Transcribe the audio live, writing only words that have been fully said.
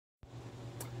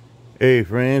Hey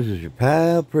friends, it's your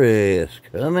pal Press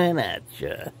coming at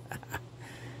ya.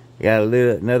 Got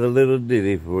another little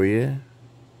ditty for you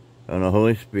on the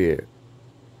Holy Spirit.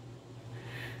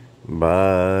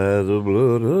 By the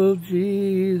blood of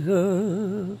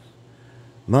Jesus,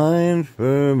 my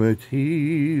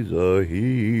infirmities are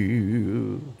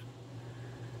healed.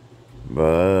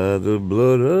 By the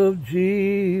blood of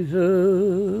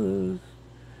Jesus,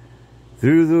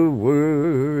 through the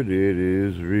word it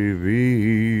is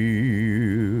revealed.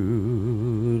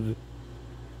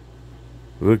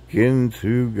 Look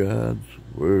into God's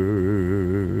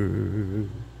word.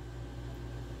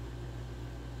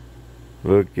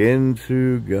 Look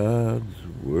into God's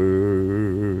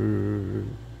word.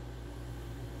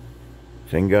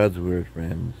 It's in God's word,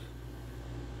 friends.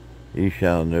 Ye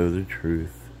shall know the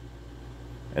truth,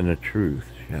 and the truth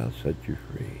shall set you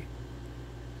free.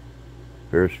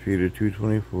 1 Peter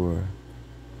 2:24.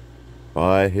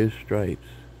 By his stripes,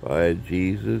 by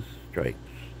Jesus' stripes,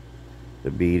 the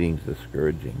beatings, the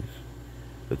scourgings,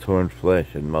 the torn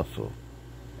flesh and muscle,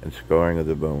 and scarring of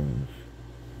the bones,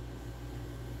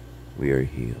 we are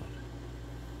healed.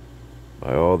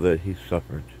 By all that he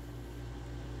suffered,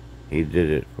 he did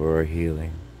it for our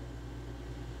healing.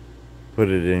 Put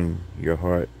it in your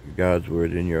heart, God's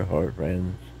word in your heart,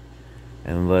 friends,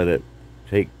 and let it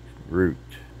take root.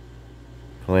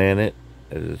 Plant it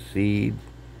as a seed,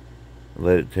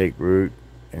 let it take root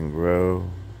and grow.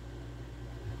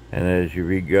 And as you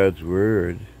read God's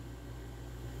word,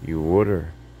 you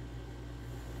water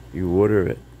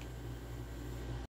it.